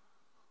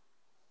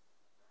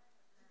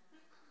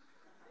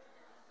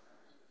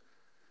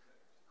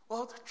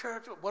 Well, the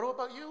church, what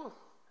about you?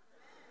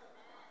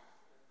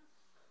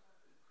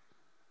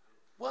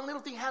 One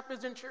little thing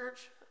happens in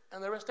church,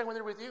 and the rest of the time when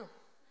they're with you.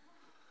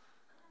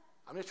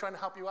 I'm just trying to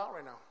help you out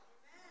right now.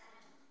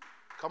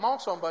 Come on,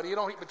 somebody.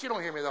 But you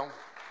don't hear me, though.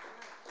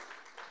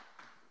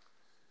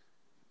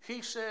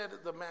 He said,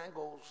 the man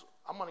goes,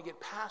 I'm going to get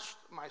past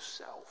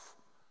myself,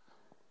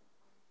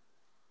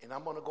 and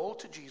I'm going to go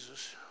to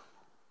Jesus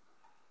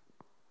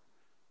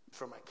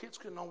so my kids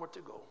can know where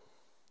to go.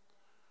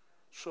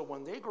 So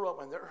when they grow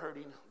up and they're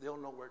hurting, they'll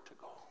know where to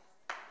go.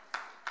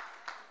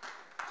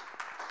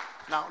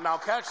 Now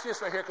catch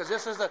this right here, because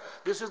this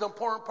is the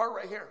important part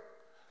right here.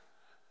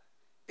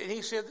 And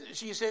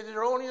she said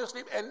they're only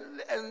asleep,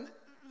 and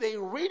they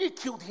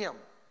ridiculed him.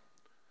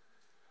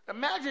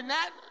 Imagine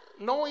that,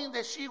 knowing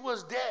that she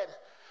was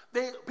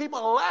dead.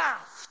 People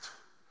laughed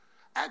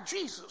at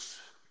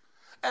Jesus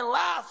and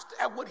laughed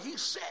at what he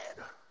said.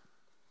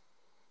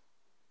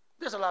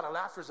 There's a lot of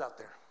laughers out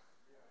there.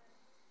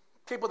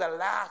 People that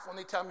laugh when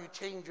they tell them you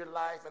change your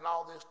life and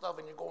all this stuff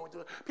and you're going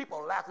through it.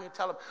 People laugh when you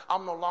tell them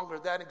I'm no longer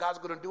that and God's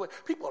going to do it.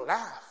 People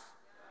laugh.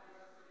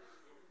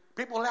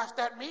 People laughed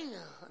at me.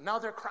 Now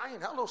they're crying.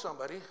 Hello,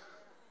 somebody.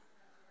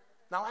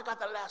 Now I got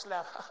the last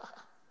laugh.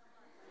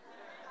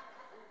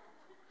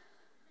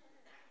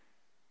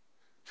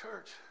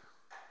 Church,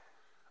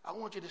 I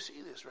want you to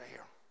see this right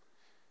here.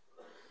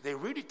 They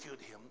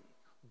ridiculed him,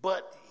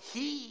 but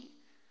he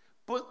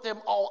put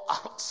them all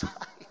outside.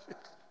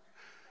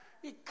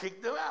 He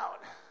kicked them out.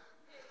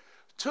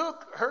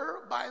 Took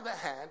her by the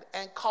hand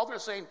and called her,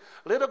 saying,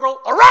 little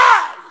girl,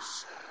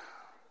 arise!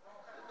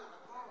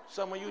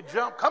 Some of you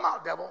jump. Come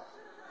out, devil.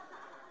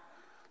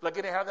 Look,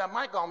 I didn't have that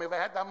mic on me. If I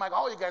had that mic,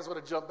 all you guys would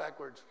have jumped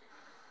backwards.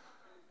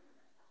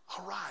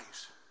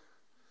 Arise.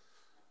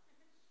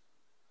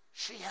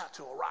 She had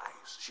to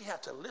arise. She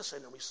had to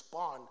listen and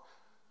respond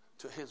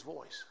to his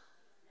voice.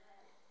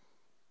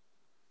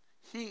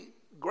 He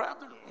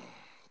grabbed her.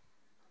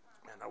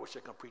 Man, I wish I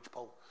could preach,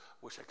 Paul.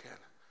 Wish I can.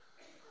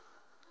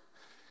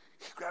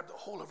 He grabbed the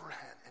whole of her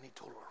hand and he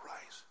told her,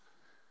 arise.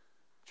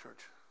 Church,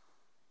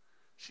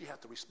 she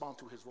had to respond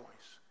to his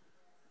voice.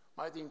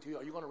 My thing to you,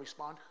 are you going to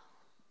respond?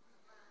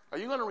 Are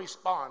you going to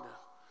respond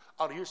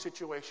out of your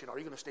situation? Or are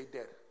you going to stay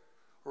dead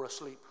or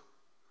asleep?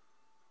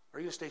 Or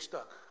are you going to stay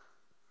stuck?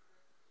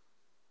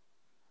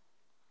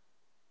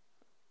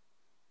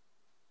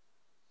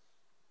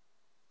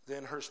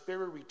 Then her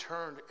spirit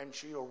returned and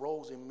she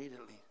arose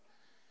immediately.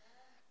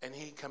 And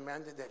he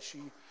commanded that she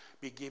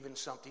be given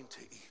something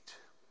to eat.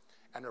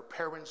 And her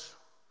parents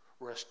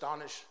were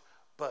astonished,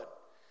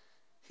 but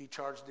he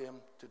charged them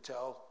to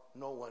tell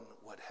no one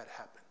what had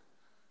happened.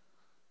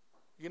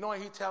 You know why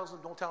he tells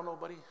them, don't tell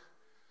nobody?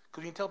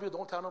 Because you can tell people,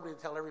 don't tell nobody,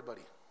 tell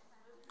everybody.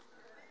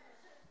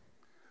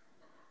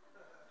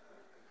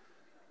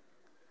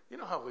 You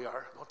know how we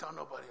are. Don't tell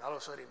nobody. All of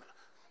a sudden.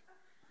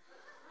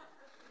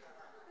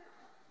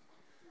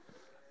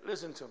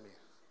 Listen to me.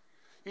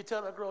 You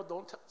tell a girl,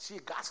 don't tell. She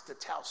got to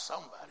tell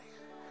somebody.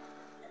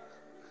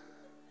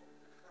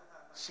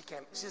 She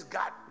can't. She's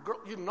got. Girl,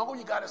 you know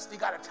you got to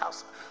tell.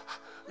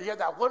 You got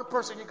that one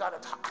person you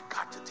got to tell. I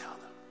got to tell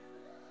them.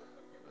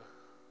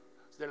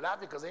 They're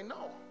laughing because they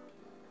know.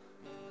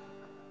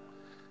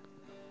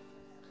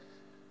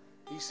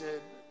 He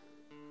said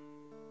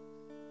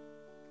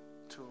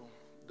to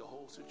the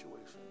whole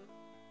situation,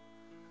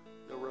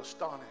 they were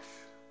astonished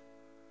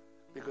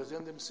because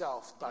in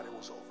themselves thought it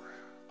was over.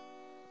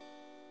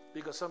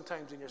 Because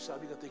sometimes in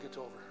yourself you can think it's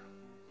over.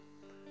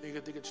 You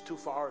can think it's too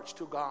far, it's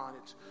too gone,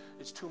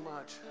 it's too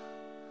much.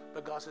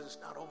 But God says it's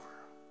not over.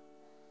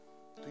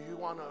 Do you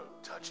want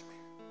to touch me?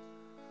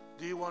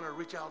 Do you want to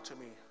reach out to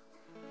me?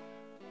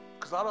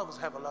 Because a lot of us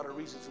have a lot of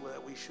reasons why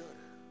we should.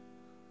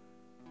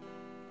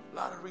 A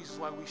lot of reasons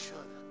why we should,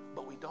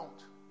 but we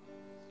don't.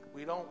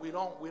 We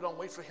don't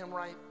wait for him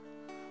right.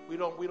 We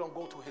don't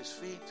go to his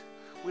feet.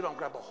 We don't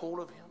grab a hold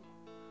of him.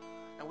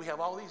 And we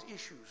have all these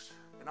issues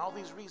and all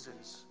these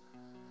reasons,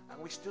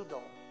 and we still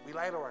don't. We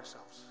lie to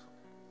ourselves.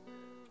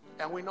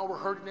 And we know we're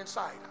hurting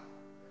inside.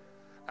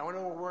 And we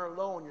know we're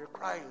alone, you're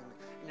crying,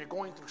 and you're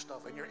going through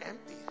stuff, and you're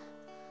empty.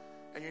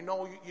 And you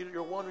know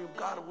you're wondering,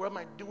 God, what am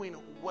I doing?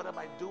 What am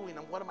I doing?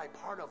 And what am I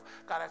part of?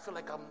 God, I feel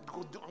like I'm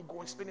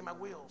going spinning my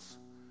wheels.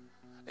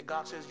 And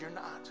God says, you're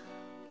not.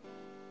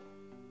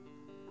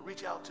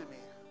 Reach out to me.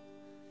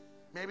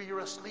 Maybe you're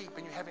asleep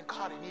and you haven't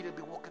caught it. You need to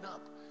be woken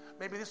up.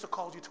 Maybe this will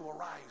cause you to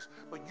arise.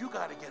 But you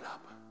got to get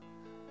up.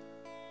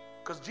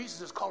 Because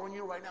Jesus is calling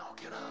you right now.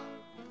 Get up,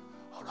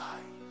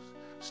 arise,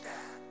 stand,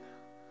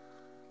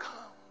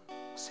 come,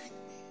 seek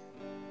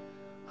me.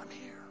 I'm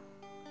here.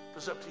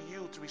 It's up to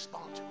you to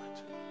respond to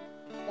it.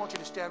 I want you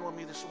to stand with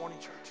me this morning,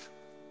 church.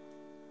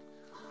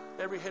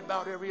 Every head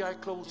bowed, every eye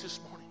closed this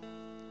morning.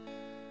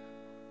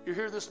 You're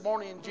here this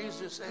morning and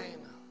Jesus is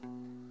saying,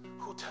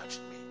 who touched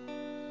me?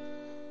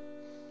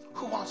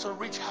 Who wants to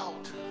reach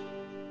out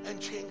and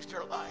change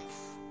their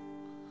life?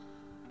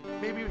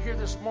 Maybe you're here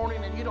this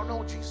morning and you don't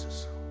know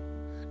Jesus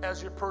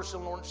as your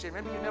personal Lord and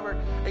Savior. Maybe you never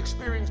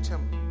experienced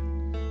Him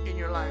in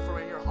your life or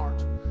in your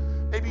heart.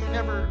 Maybe you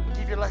never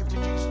give your life to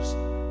Jesus.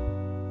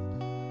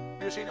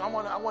 You're saying, I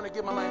want to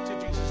give my life to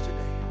Jesus today.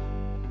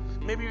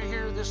 Maybe you're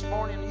here this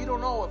morning and you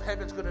don't know if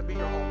heaven's going to be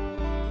your home.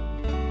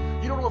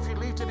 You don't know if you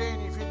leave today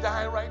and if you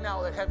die right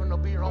now that heaven will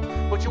be your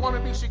home. But you want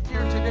to be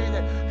secure today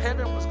that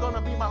heaven was going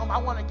to be my home. I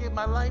want to give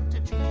my life to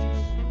Jesus.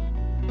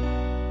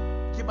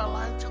 Give my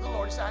life to the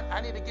Lord. He said, I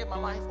need to give my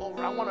life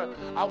over. I want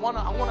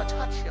to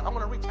touch Him. I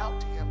want to reach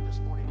out to Him this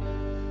morning.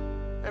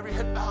 Every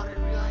head bowed,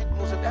 every eye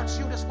closed. If that's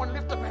you this morning,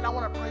 lift up your hand. I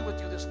want to pray with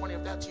you this morning.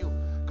 If that's you,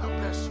 God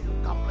bless you.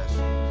 God bless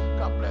you.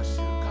 God bless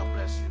you. God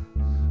bless you.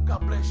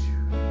 God bless you.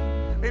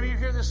 Maybe you're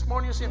here this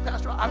morning and saying,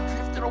 Pastor, I've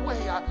drifted away.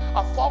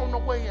 I've fallen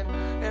away, and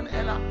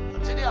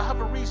today I have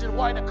a reason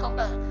why to come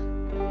back.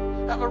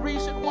 I have a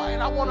reason why,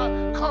 and I want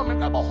to come and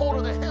grab a hold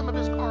of the hem of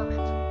His garment.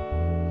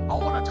 I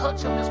want to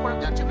touch Him this morning.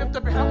 That you lift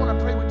up your hand. I want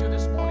to pray with you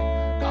this morning.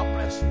 God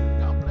bless you.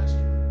 God bless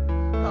you.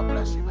 God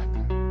bless you back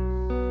there.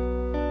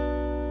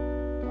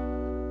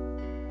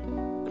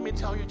 Let me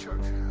tell you,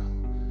 church,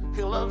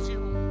 He loves you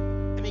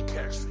and He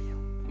cares for you.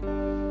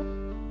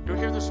 You're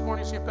here this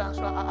morning saying,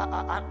 Pastor,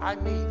 I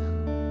need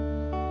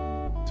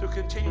to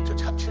continue to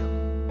touch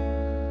Him.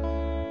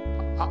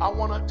 I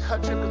want to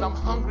touch Him because I'm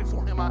hungry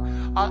for Him.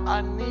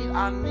 I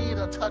need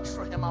a touch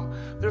for Him.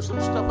 There's some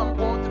stuff I'm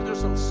going through. There's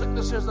some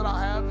sicknesses that I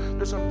have.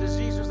 There's some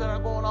diseases that are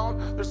going on.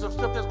 There's some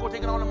stuff that's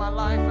taking on in my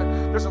life.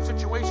 And there's some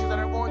situations that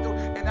I'm going through.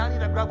 And I need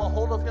to grab a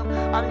hold of Him.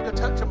 I need to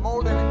touch Him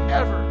more than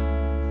ever.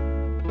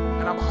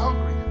 And I'm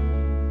hungry.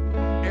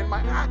 And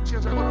my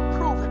actions are going to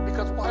prove it,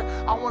 because why?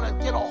 I want to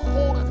get a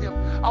hold of Him.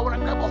 I want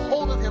to grab a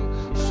hold of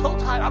Him so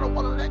tight. I don't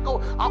want to let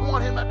go. I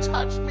want Him to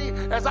touch me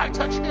as I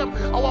touch Him.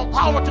 I want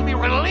power to be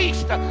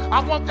released. I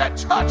want that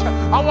touch.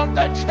 I want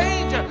that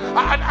change.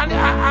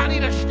 I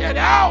need to stand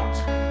out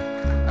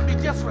and be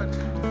different.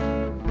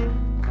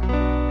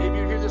 Maybe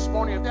you're here this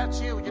morning. If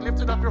that's you, you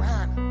lifted up your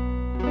hand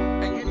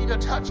and you need to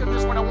touch Him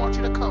this morning. I want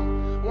you to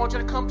come. I want you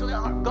to come to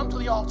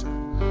the altar.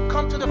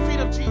 Come to the feet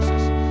of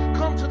Jesus.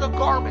 Come to the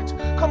garment.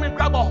 Come and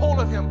grab a hold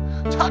of Him.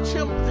 Touch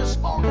Him this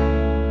morning.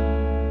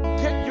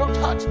 Get your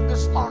touch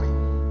this morning.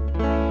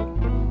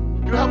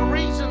 You have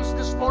reasons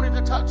this morning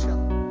to touch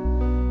Him.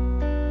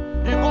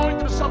 You're going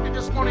through something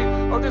this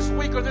morning or this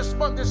week or this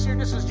month, this year.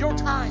 This is your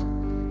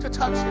time to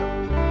touch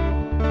Him.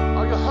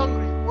 Are you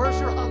hungry? Where's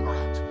your hunger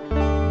at?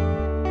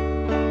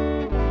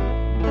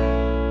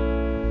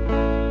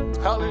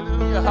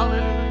 Hallelujah,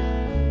 hallelujah.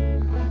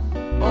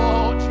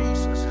 Oh,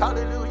 Jesus,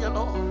 hallelujah,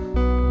 Lord.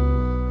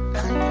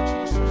 Thank you,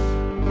 Jesus.